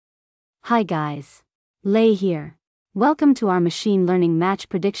Hi guys. Lay here. Welcome to our machine learning match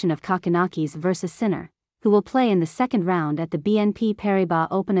prediction of Kokkinakis versus Sinner, who will play in the second round at the Bnp Paribas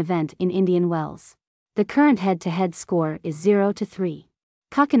Open event in Indian Wells. The current head-to-head score is 0-3.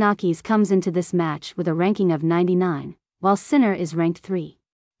 Kokkinakis comes into this match with a ranking of 99, while Sinner is ranked 3.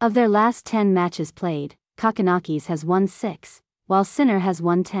 Of their last 10 matches played, Kokkinakis has won 6, while Sinner has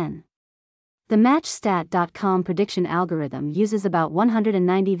won 10. The MatchStat.com prediction algorithm uses about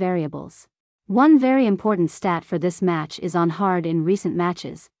 190 variables. One very important stat for this match is on hard in recent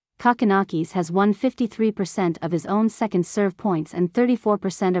matches. Kokkinakis has won 53% of his own second serve points and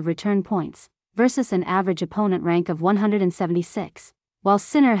 34% of return points, versus an average opponent rank of 176, while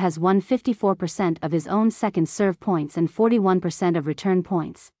Sinner has won 54% of his own second serve points and 41% of return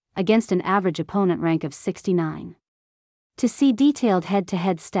points, against an average opponent rank of 69. To see detailed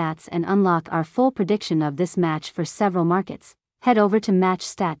head-to-head stats and unlock our full prediction of this match for several markets, head over to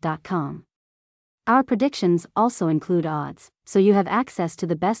MatchStat.com. Our predictions also include odds, so you have access to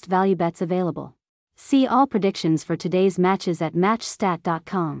the best value bets available. See all predictions for today's matches at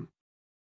MatchStat.com.